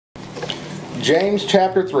James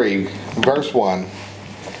chapter 3, verse 1.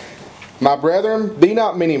 My brethren, be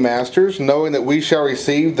not many masters, knowing that we shall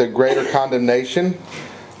receive the greater condemnation.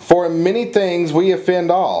 For in many things we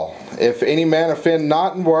offend all. If any man offend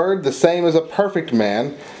not in word, the same is a perfect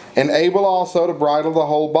man, and able also to bridle the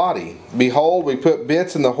whole body. Behold, we put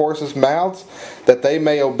bits in the horses' mouths, that they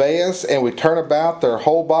may obey us, and we turn about their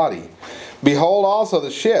whole body. Behold also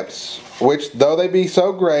the ships, which though they be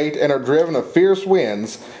so great, and are driven of fierce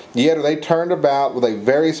winds, yet are they turned about with a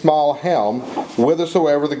very small helm,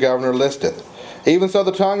 whithersoever the governor listeth. Even so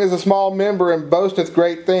the tongue is a small member, and boasteth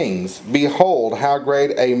great things. Behold, how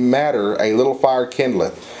great a matter a little fire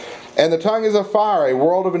kindleth. And the tongue is a fire, a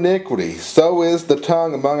world of iniquity. So is the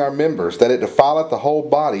tongue among our members, that it defileth the whole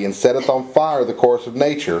body, and setteth on fire the course of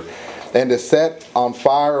nature, and is set on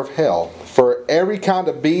fire of hell. For every kind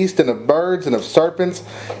of beast, and of birds, and of serpents,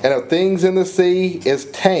 and of things in the sea, is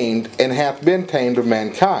tamed, and hath been tamed of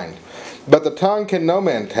mankind. But the tongue can no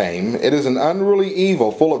man tame. It is an unruly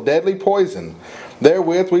evil, full of deadly poison.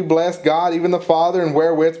 Therewith we bless God, even the Father, and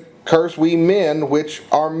wherewith curse we men, which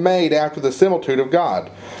are made after the similitude of God.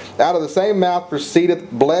 Out of the same mouth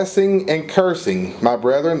proceedeth blessing and cursing. My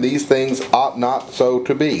brethren, these things ought not so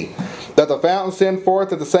to be. That the fountain send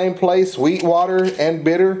forth at the same place sweet water and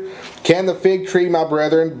bitter? Can the fig tree, my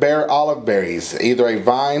brethren, bear olive berries, either a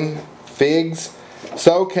vine figs?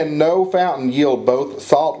 So can no fountain yield both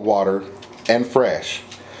salt water and fresh.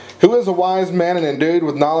 Who is a wise man and endued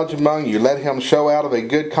with knowledge among you? Let him show out of a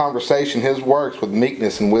good conversation his works with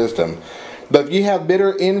meekness and wisdom. But if ye have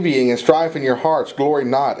bitter envying and strife in your hearts, glory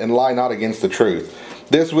not, and lie not against the truth.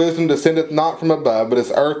 This wisdom descendeth not from above, but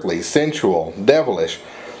is earthly, sensual, devilish.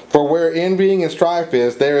 For where envying and strife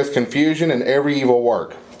is, there is confusion and every evil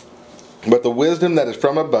work. But the wisdom that is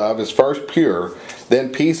from above is first pure,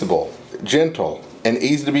 then peaceable, gentle, and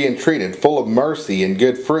easy to be entreated, full of mercy and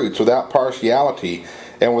good fruits, without partiality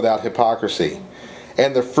and without hypocrisy.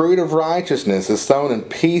 And the fruit of righteousness is sown in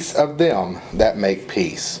peace of them that make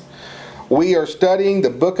peace. We are studying the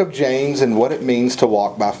book of James and what it means to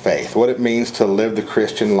walk by faith, what it means to live the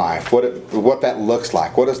Christian life, what that looks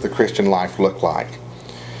like. What does the Christian life look like?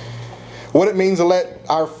 What it means to let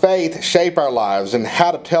our faith shape our lives, and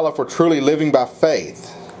how to tell if we're truly living by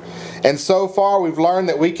faith. And so far we've learned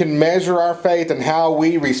that we can measure our faith and how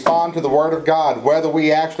we respond to the Word of God, whether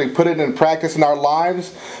we actually put it in practice in our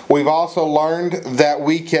lives. We've also learned that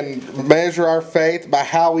we can measure our faith by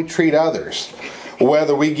how we treat others.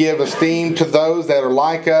 Whether we give esteem to those that are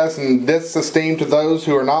like us and disesteem to those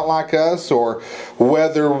who are not like us, or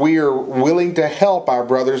whether we are willing to help our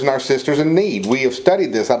brothers and our sisters in need. We have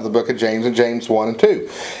studied this out of the book of James in James 1 and 2.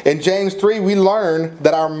 In James 3 we learn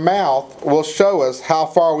that our mouth will show us how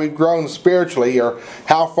far we've grown spiritually or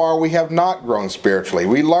how far we have not grown spiritually.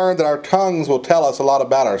 We learn that our tongues will tell us a lot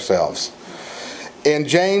about ourselves. In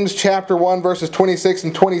James chapter 1 verses 26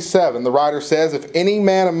 and 27, the writer says, If any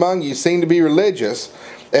man among you seem to be religious,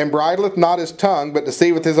 and bridleth not his tongue, but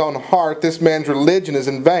deceiveth his own heart, this man's religion is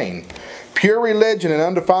in vain. Pure religion and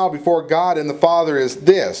undefiled before God and the Father is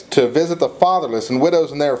this, to visit the fatherless and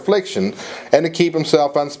widows in their affliction, and to keep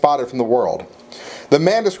himself unspotted from the world. The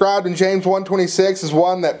man described in James 1:26 is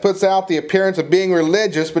one that puts out the appearance of being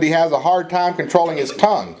religious, but he has a hard time controlling his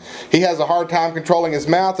tongue. He has a hard time controlling his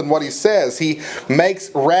mouth and what he says. He makes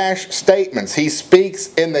rash statements. He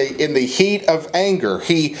speaks in the heat of anger.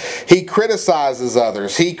 He criticizes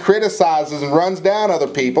others. He criticizes and runs down other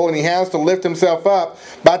people, and he has to lift himself up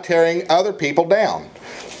by tearing other people down.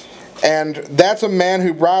 And that's a man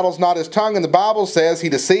who bridles not his tongue, and the Bible says he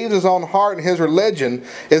deceives his own heart, and his religion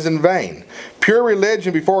is in vain. Pure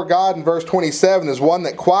religion before God in verse 27 is one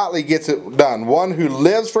that quietly gets it done. One who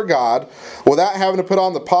lives for God without having to put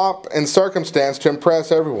on the pomp and circumstance to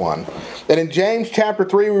impress everyone. And in James chapter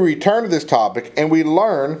 3 we return to this topic, and we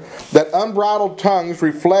learn that unbridled tongues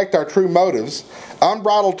reflect our true motives.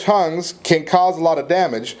 Unbridled tongues can cause a lot of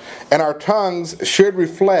damage, and our tongues should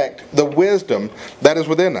reflect the wisdom that is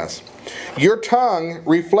within us. Your tongue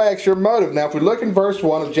reflects your motive. Now if we look in verse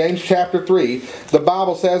 1 of James chapter 3, the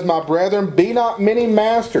Bible says, My brethren, be not many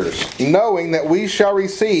masters, knowing that we shall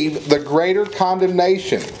receive the greater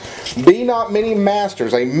condemnation. Be not many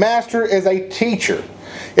masters. A master is a teacher.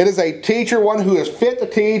 It is a teacher, one who is fit to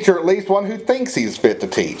teach, or at least one who thinks he's fit to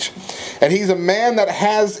teach. And he's a man that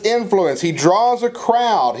has influence. He draws a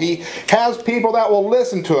crowd. He has people that will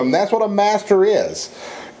listen to him. That's what a master is.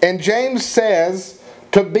 And James says,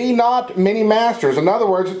 to be not many masters. In other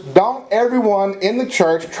words, don't everyone in the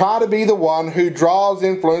church try to be the one who draws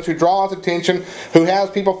influence, who draws attention, who has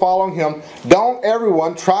people following him. Don't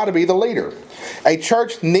everyone try to be the leader. A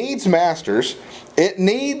church needs masters. It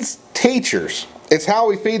needs teachers. It's how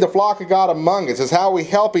we feed the flock of God among us. It's how we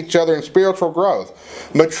help each other in spiritual growth.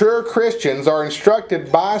 Mature Christians are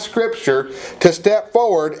instructed by Scripture to step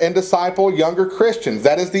forward and disciple younger Christians.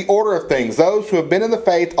 That is the order of things. Those who have been in the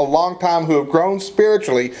faith a long time, who have grown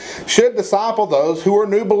spiritually, should disciple those who are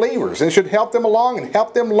new believers and should help them along and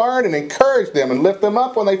help them learn and encourage them and lift them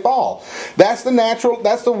up when they fall. That's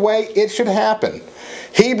the way it should happen.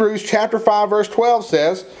 Hebrews chapter 5 verse 12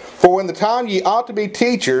 says, "For when the time ye ought to be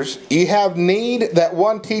teachers, ye have need that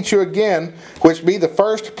one teach you again, which be the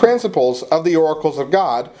first principles of the oracles of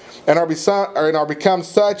God, and are become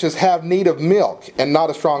such as have need of milk, and not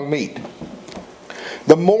of strong meat."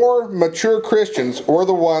 The more mature Christians were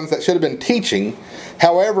the ones that should have been teaching.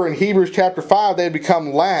 However, in Hebrews chapter 5, they had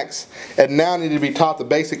become lax and now needed to be taught the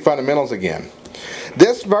basic fundamentals again.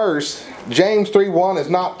 This verse, James 3:1, is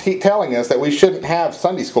not telling us that we shouldn't have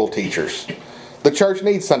Sunday school teachers. The church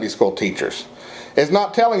needs Sunday school teachers. It's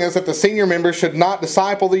not telling us that the senior members should not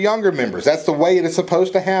disciple the younger members. That's the way it is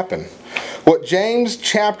supposed to happen. What James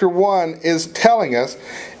chapter 1 is telling us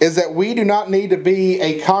is that we do not need to be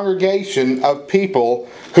a congregation of people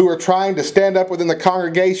who are trying to stand up within the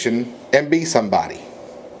congregation and be somebody.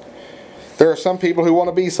 There are some people who want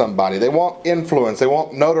to be somebody. They want influence. They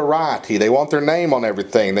want notoriety. They want their name on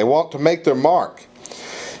everything. They want to make their mark.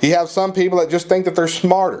 You have some people that just think that they're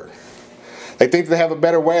smarter. They think they have a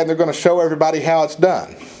better way and they're going to show everybody how it's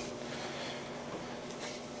done.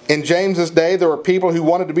 In James's day, there were people who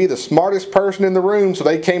wanted to be the smartest person in the room, so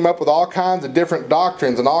they came up with all kinds of different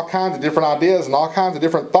doctrines and all kinds of different ideas and all kinds of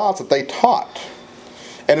different thoughts that they taught.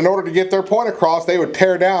 And in order to get their point across, they would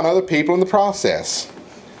tear down other people in the process.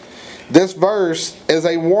 This verse is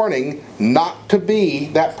a warning not to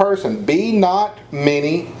be that person. Be not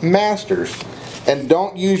many masters. And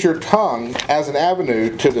don't use your tongue as an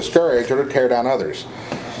avenue to discourage or to tear down others.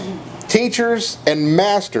 Teachers and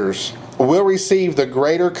masters will receive the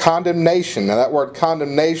greater condemnation. Now that word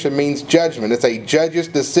condemnation means judgment. It's a judge's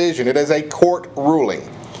decision. It is a court ruling.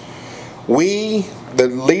 We, the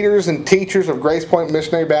leaders and teachers of Grace Point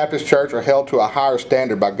Missionary Baptist Church, are held to a higher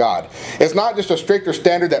standard by God. It's not just a stricter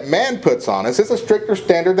standard that man puts on us. It's a stricter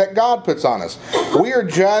standard that God puts on us. We are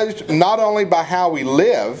judged not only by how we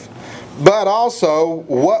live, but also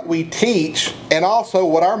what we teach and also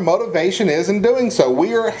what our motivation is in doing so.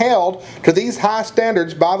 We are held to these high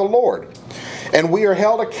standards by the Lord. And we are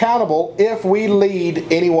held accountable if we lead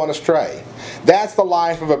anyone astray. That's the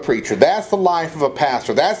life of a preacher. That's the life of a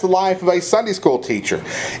pastor. That's the life of a Sunday school teacher.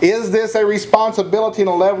 Is this a responsibility and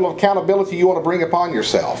a level of accountability you want to bring upon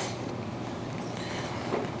yourself?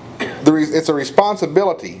 It's a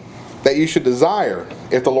responsibility that you should desire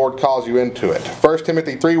if the Lord calls you into it. 1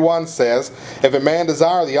 Timothy 3:1 says, "If a man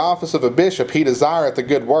desire the office of a bishop, he desireth a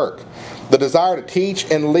good work." The desire to teach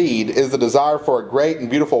and lead is the desire for a great and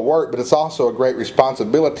beautiful work, but it's also a great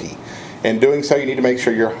responsibility. In doing so, you need to make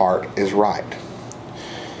sure your heart is right.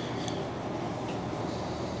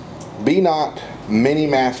 Be not many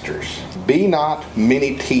masters. Be not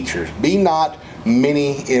many teachers. Be not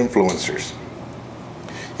many influencers.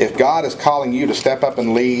 If God is calling you to step up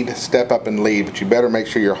and lead, but you better make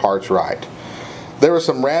sure your heart's right. There was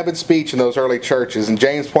some rabid speech in those early churches, and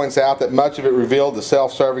James points out that much of it revealed the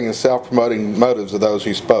self-serving and self-promoting motives of those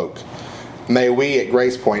who spoke. May we at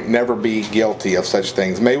Grace Point never be guilty of such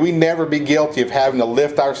things. May we never be guilty of having to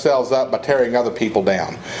lift ourselves up by tearing other people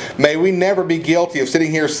down. May we never be guilty of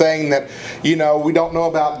sitting here saying that, we don't know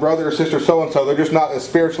about brother or sister so-and-so. They're just not as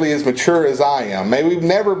spiritually as mature as I am. May we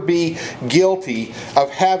never be guilty of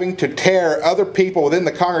having to tear other people within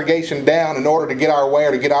the congregation down in order to get our way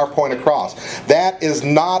or to get our point across. That is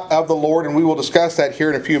not of the Lord, and we will discuss that here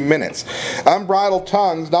in a few minutes. Unbridled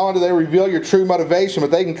tongues, not only do they reveal your true motivation,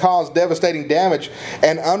 but they can cause devastating damage.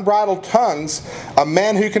 And unbridled tongues, a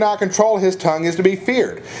man who cannot control his tongue is to be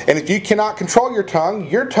feared. And if you cannot control your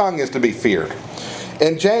tongue is to be feared.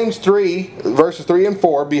 In James 3, verses 3 and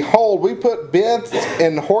 4, "Behold, we put bits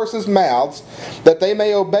in horses' mouths, that they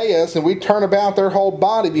may obey us, and we turn about their whole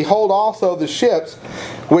body. Behold also the ships,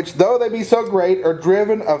 which though they be so great, are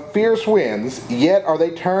driven of fierce winds, yet are they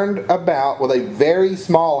turned about with a very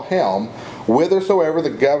small helm, whithersoever the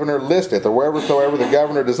governor listeth," or whereversoever the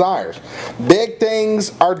governor desires. Big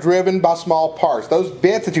things are driven by small parts. Those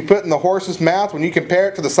bits that you put in the horse's mouth, when you compare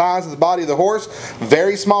it to the size of the body of the horse,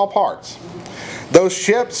 very small parts. Those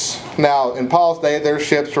ships, now in Paul's day, their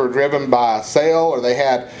ships were driven by a sail, or they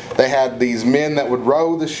had these men that would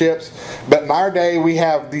row the ships. But in our day, we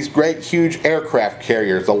have these great, huge aircraft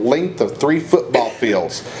carriers, the length of 3 football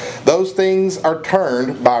fields. Those things are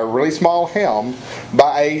turned by a really small helm,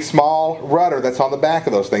 by a small rudder that's on the back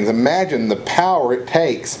of those things. Imagine the power it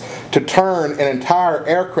takes to turn an entire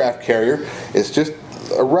aircraft carrier. It's just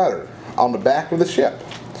a rudder on the back of the ship.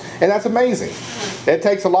 And that's amazing. It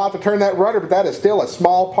takes a lot to turn that rudder, but that is still a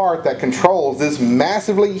small part that controls this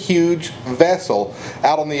massively huge vessel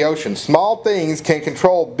out on the ocean. Small things can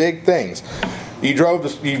control big things. You drove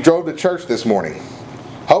to church this morning.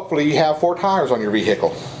 Hopefully you have 4 tires on your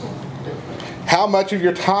vehicle. How much of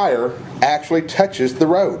your tire actually touches the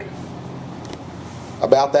road?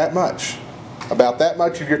 About that much. About that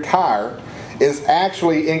much of your tire is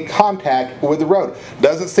actually in contact with the road.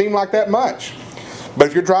 Doesn't seem like that much. But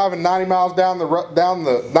if you're driving 90 miles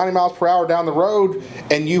 90 miles per hour down the road,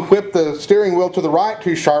 and you whip the steering wheel to the right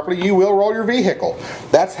too sharply, you will roll your vehicle.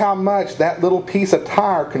 That's how much that little piece of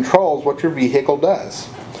tire controls what your vehicle does.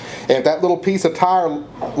 And if that little piece of tire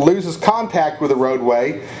loses contact with the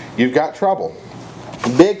roadway, you've got trouble.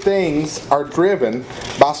 Big things are driven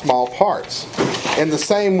by small parts. In the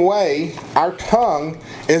same way, our tongue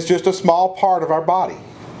is just a small part of our body.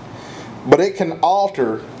 But it can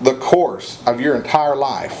alter the course of your entire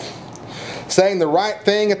life. Saying the right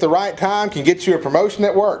thing at the right time can get you a promotion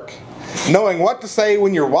at work. Knowing what to say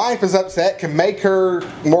when your wife is upset can make her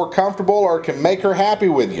more comfortable or can make her happy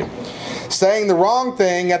with you. Saying the wrong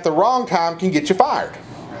thing at the wrong time can get you fired.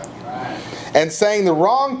 And saying the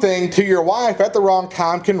wrong thing to your wife at the wrong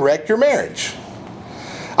time can wreck your marriage.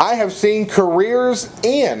 I have seen careers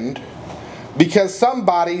end because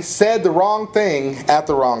somebody said the wrong thing at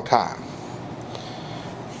the wrong time.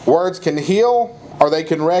 Words can heal or they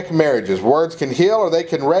can wreck marriages. Words can heal or they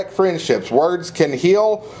can wreck friendships. Words can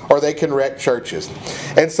heal or they can wreck churches.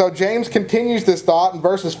 And so James continues this thought in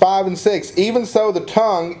verses 5 and 6. Even so the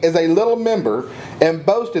tongue is a little member and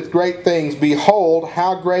boasteth great things. Behold,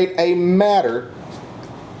 how great a matter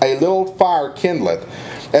a little fire kindleth.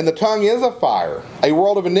 And the tongue is a fire, a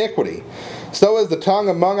world of iniquity. So is the tongue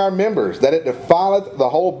among our members, that it defileth the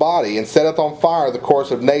whole body, and setteth on fire the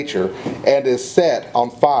course of nature, and is set on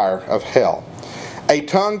fire of hell. A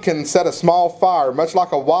tongue can set a small fire, much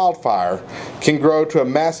like a wildfire, can grow to a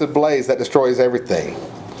massive blaze that destroys everything.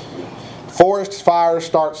 Forest fires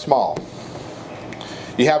start small.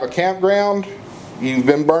 You have a campground, you've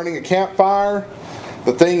been burning a campfire,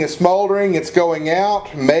 the thing is smoldering, it's going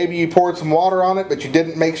out. Maybe you poured some water on it, but you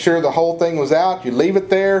didn't make sure the whole thing was out. You leave it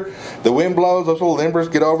there, the wind blows, those little embers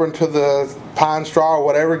get over into the pine straw or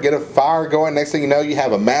whatever, get a fire going. Next thing you know, you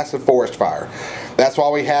have a massive forest fire. That's why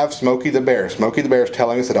we have Smokey the Bear. Smokey the Bear is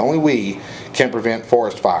telling us that only we can prevent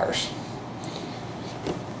forest fires.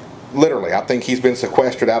 Literally, I think he's been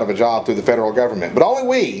sequestered out of a job through the federal government. But only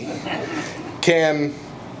we can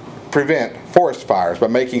prevent forest fires by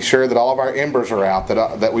making sure that all of our embers are out,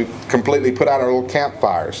 that we completely put out our little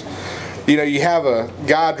campfires. You know, you have a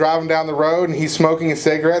guy driving down the road and he's smoking a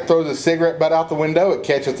cigarette, throws a cigarette butt out the window, it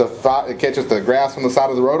catches the grass on the side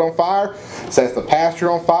of the road on fire, sets the pasture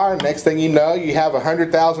on fire, and next thing you know, you have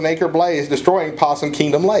 100,000 acre blaze destroying Possum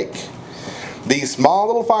Kingdom Lake. These small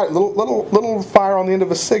little fire on the end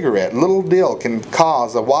of a cigarette, little deal, can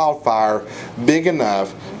cause a wildfire big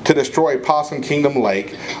enough to destroy Possum Kingdom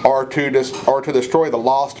Lake or to destroy the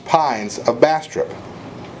lost pines of Bastrop.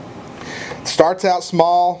 It starts out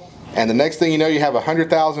small, and the next thing you know, you have a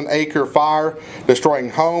 100,000 acre fire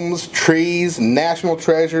destroying homes, trees, national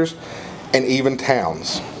treasures, and even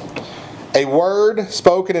towns. A word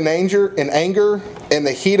spoken in anger, in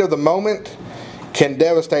the heat of the moment, can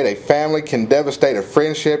devastate a family, can devastate a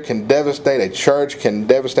friendship, can devastate a church, can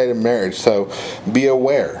devastate a marriage. So be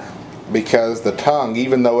aware, because the tongue,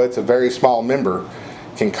 even though it's a very small member,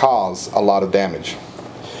 can cause a lot of damage.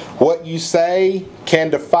 What you say can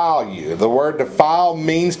defile you. The word defile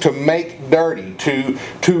means to make dirty, to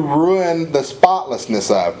ruin the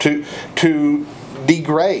spotlessness of, to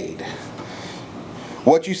degrade.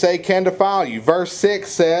 What you say can defile you. Verse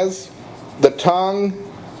 6 says, the tongue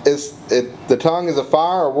is a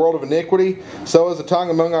fire, a world of iniquity. So is the tongue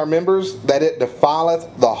among our members, that it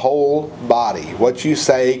defileth the whole body. What you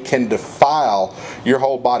say can defile your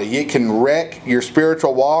whole body. It can wreck your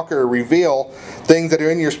spiritual walk or reveal things that are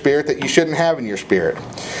in your spirit that you shouldn't have in your spirit.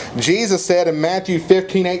 Jesus said in Matthew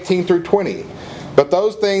 15:18 through 20, but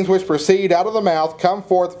those things which proceed out of the mouth come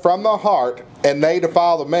forth from the heart, and they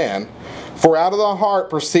defile the man. For out of the heart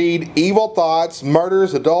proceed evil thoughts,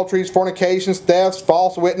 murders, adulteries, fornications, thefts,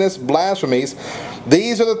 false witness, blasphemies.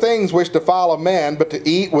 These are the things which defile a man, but to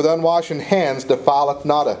eat with unwashed hands defileth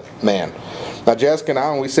not a man. Now Jessica and I,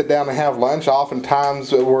 when we sit down and have lunch,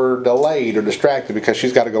 oftentimes we're delayed or distracted because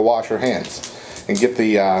she's got to go wash her hands and get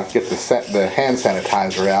the hand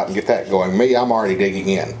sanitizer out and get that going. Me, I'm already digging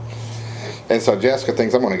in. And so Jessica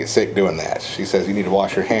thinks I'm going to get sick doing that. She says, you need to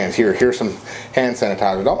wash your hands. Here's some hand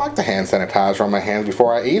sanitizer. I don't like the hand sanitizer on my hands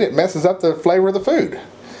before I eat. It messes up the flavor of the food.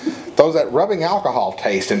 Throws that rubbing alcohol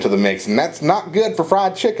taste into the mix, and that's not good for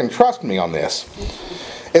fried chicken. Trust me on this.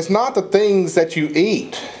 It's not the things that you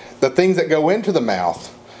eat, the things that go into the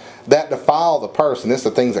mouth, that defile the person. It's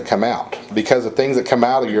the things that come out. Because the things that come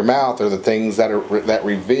out of your mouth are the things that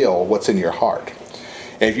reveal what's in your heart.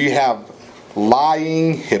 And if you have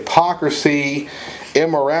lying, hypocrisy,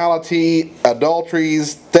 immorality,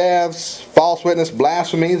 adulteries, thefts, false witness,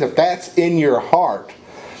 blasphemies, if that's in your heart,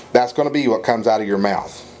 that's going to be what comes out of your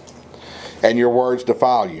mouth. And your words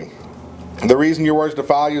defile you. The reason your words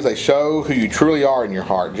defile you is they show who you truly are in your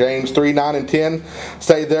heart. James 3, 9 and 10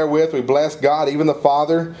 say, therewith we bless God, even the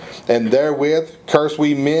Father, and therewith curse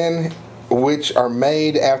we men which are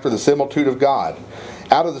made after the similitude of God.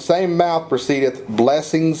 Out of the same mouth proceedeth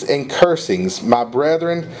blessings and cursings. My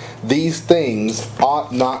brethren, these things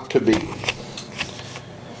ought not to be.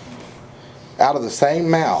 Out of the same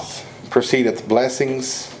mouth proceedeth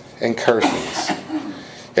blessings and cursings.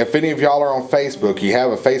 If any of y'all are on Facebook, you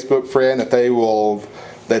have a Facebook friend that they will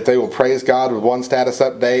praise God with one status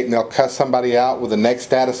update and they'll cuss somebody out with the next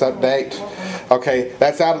status update. Okay,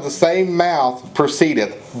 that's out of the same mouth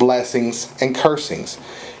proceedeth blessings and cursings.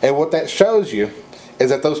 And what that shows you is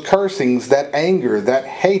that those cursings, that anger, that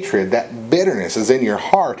hatred, that bitterness is in your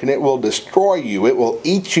heart, and it will destroy you. It will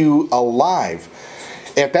eat you alive.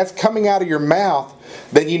 If that's coming out of your mouth,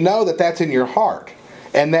 then you know that that's in your heart.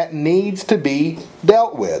 And that needs to be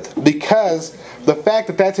dealt with. Because the fact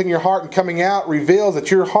that that's in your heart and coming out reveals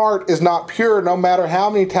that your heart is not pure no matter how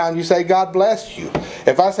many times you say, God bless you.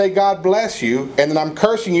 If I say, God bless you, and then I'm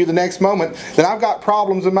cursing you the next moment, then I've got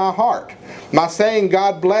problems in my heart. My saying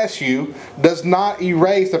God bless you does not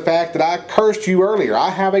erase the fact that I cursed you earlier. I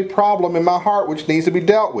have a problem in my heart which needs to be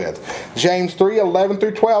dealt with. James 3, 11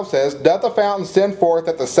 through 12 says, doth the fountain send forth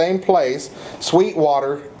at the same place sweet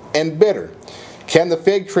water and bitter? Can the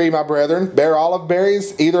fig tree, my brethren, bear olive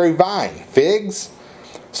berries, either a vine, figs?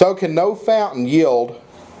 So can no fountain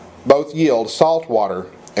both yield salt water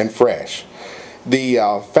and fresh.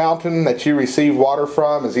 The fountain that you receive water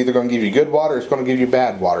from is either going to give you good water or it's going to give you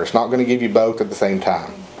bad water. It's not going to give you both at the same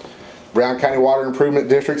time. Brown County Water Improvement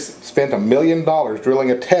District spent $1 million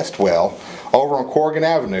drilling a test well over on Corrigan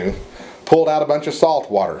Avenue, pulled out a bunch of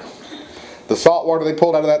salt water. The salt water they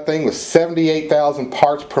pulled out of that thing was 78,000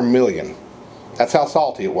 parts per million. That's how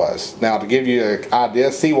salty it was. Now, to give you an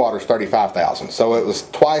idea, seawater is 35,000. So it was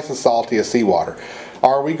twice as salty as seawater.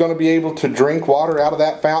 Are we going to be able to drink water out of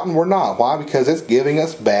that fountain? We're not. Why? Because it's giving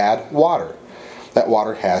us bad water. That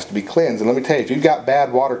water has to be cleansed. And let me tell you, if you've got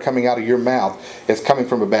bad water coming out of your mouth, it's coming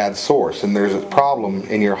from a bad source. And there's a problem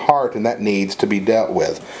in your heart, and that needs to be dealt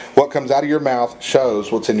with. What comes out of your mouth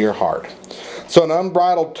shows what's in your heart. So an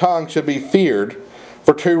unbridled tongue should be feared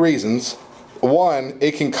for two reasons. One,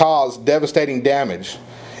 it can cause devastating damage.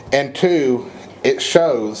 And two, it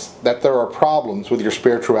shows that there are problems with your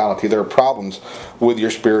spirituality. There are problems with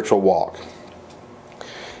your spiritual walk.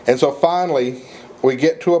 And so finally, we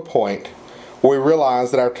get to a point where we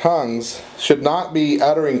realize that our tongues should not be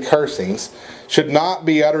uttering cursings, should not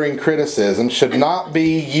be uttering criticism, should not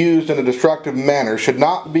be used in a destructive manner, should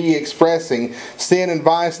not be expressing sin and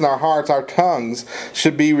vice in our hearts. Our tongues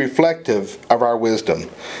should be reflective of our wisdom.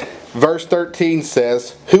 Verse 13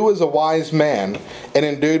 says, who is a wise man and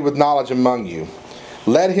endued with knowledge among you?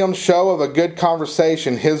 Let him show of a good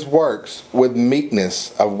conversation his works with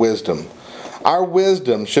meekness of wisdom. Our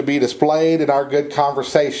wisdom should be displayed in our good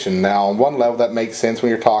conversation. Now, on one level, that makes sense when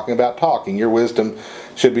you're talking about talking. Your wisdom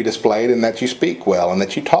should be displayed in that you speak well and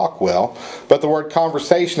that you talk well. But the word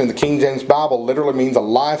conversation in the King James Bible literally means a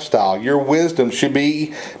lifestyle. Your wisdom should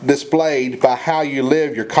be displayed by how you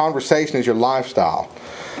live. Your conversation is your lifestyle.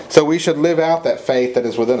 So we should live out that faith that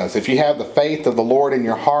is within us. If you have the faith of the Lord in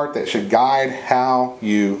your heart, that should guide how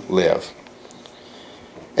you live.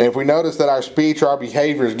 And if we notice that our speech or our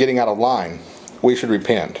behavior is getting out of line, we should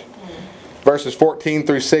repent. Verses 14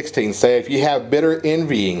 through 16 say, if you have bitter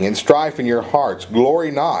envying and strife in your hearts,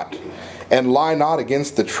 glory not, and lie not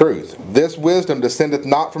against the truth. This wisdom descendeth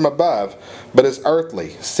not from above, but is earthly,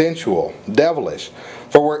 sensual, devilish.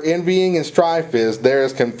 For where envying and strife is, there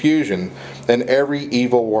is confusion and every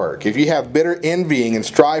evil work. If you have bitter envying and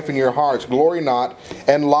strife in your hearts, glory not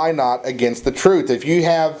and lie not against the truth. If you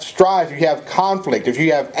have strife, if you have conflict, if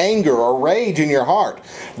you have anger or rage in your heart,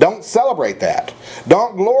 don't celebrate that.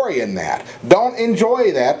 Don't glory in that. Don't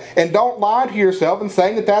enjoy that. And don't lie to yourself and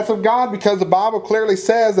saying that that's of God, because the Bible clearly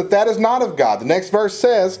says that that is not of God. The next verse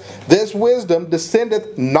says, this wisdom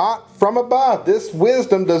descendeth not from above. This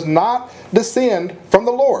wisdom does not descend from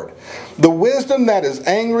the Lord. The wisdom that is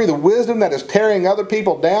angry, the wisdom that is tearing other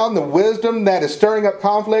people down, the wisdom that is stirring up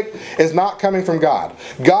conflict is not coming from God.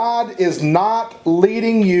 God is not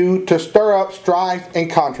leading you to stir up strife and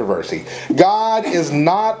controversy. God is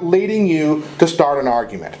not leading you to start an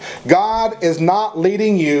argument. God is not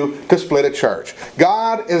leading you to split a church.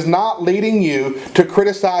 God is not leading you to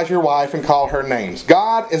criticize your wife and call her names.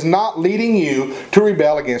 God is not leading you to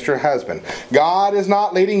rebel against your husband. God is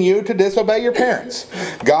not leading you to disobey your parents.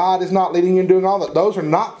 God is not leading you in doing all that. Those are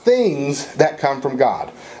not things that come from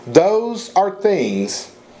God. Those are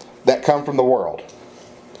things that come from the world.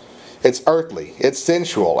 It's earthly, it's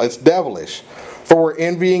sensual, it's devilish. For where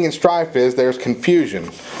envying and strife is, there's confusion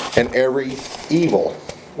and every evil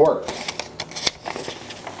work.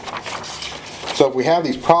 So if we have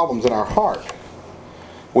these problems in our heart,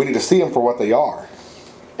 we need to see them for what they are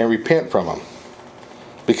and repent from them.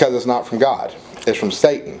 Because it's not from God. It's from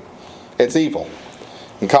Satan. It's evil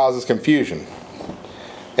and causes confusion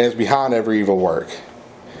and is behind every evil work.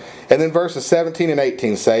 And then verses 17 and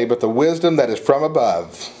 18 say, but the wisdom that is from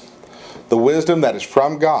above, the wisdom that is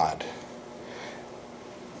from God,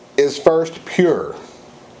 is first pure,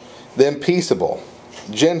 then peaceable,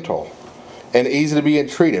 gentle, and easy to be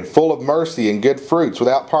entreated, full of mercy and good fruits,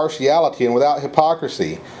 without partiality and without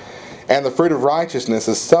hypocrisy. And the fruit of righteousness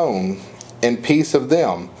is sown in peace of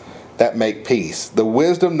them that make peace. The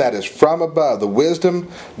wisdom that is from above, the wisdom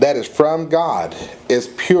that is from God, is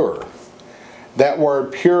pure. That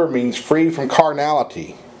word pure means free from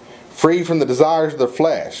carnality, free from the desires of the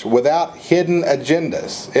flesh, without hidden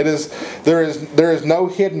agendas. There is no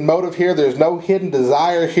hidden motive here. There is no hidden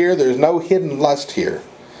desire here. There is no hidden lust here.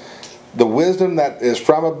 The wisdom that is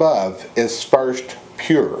from above is first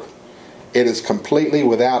pure. It is completely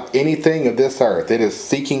without anything of this earth. It is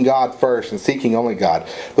seeking God first and seeking only God.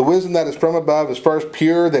 The wisdom that is from above is first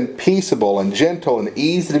pure, then peaceable and gentle and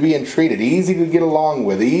easy to be entreated, easy to get along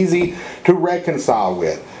with, easy to reconcile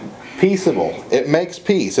with. Peaceable. It makes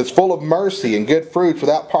peace. It's full of mercy and good fruits,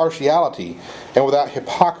 without partiality and without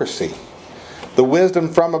hypocrisy. The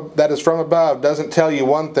wisdom that is from above doesn't tell you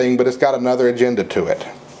one thing, but it's got another agenda to it.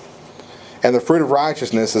 And the fruit of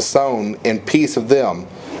righteousness is sown in peace of them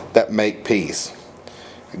that make peace.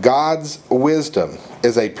 God's wisdom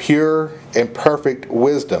is a pure and perfect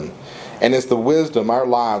wisdom, and it's the wisdom our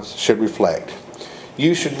lives should reflect.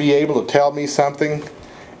 You should be able to tell me something,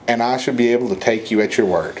 and I should be able to take you at your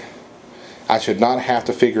word. I should not have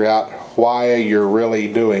to figure out why you're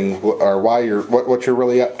really doing, or what you're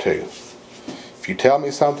really up to. If you tell me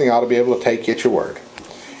something, I ought to be able to take you at your word.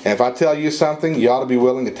 And if I tell you something, you ought to be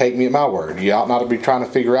willing to take me at my word. You ought not to be trying to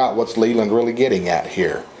figure out what's Leland really getting at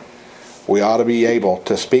here. We ought to be able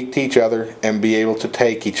to speak to each other and be able to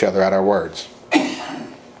take each other at our words.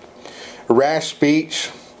 Rash speech,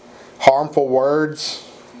 harmful words,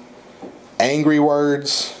 angry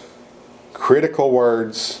words, critical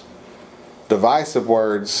words, divisive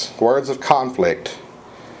words, words of conflict,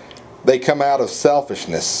 they come out of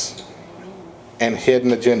selfishness and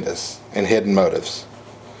hidden agendas and hidden motives.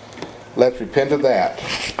 Let's repent of that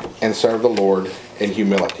and serve the Lord in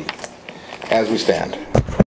humility as we stand.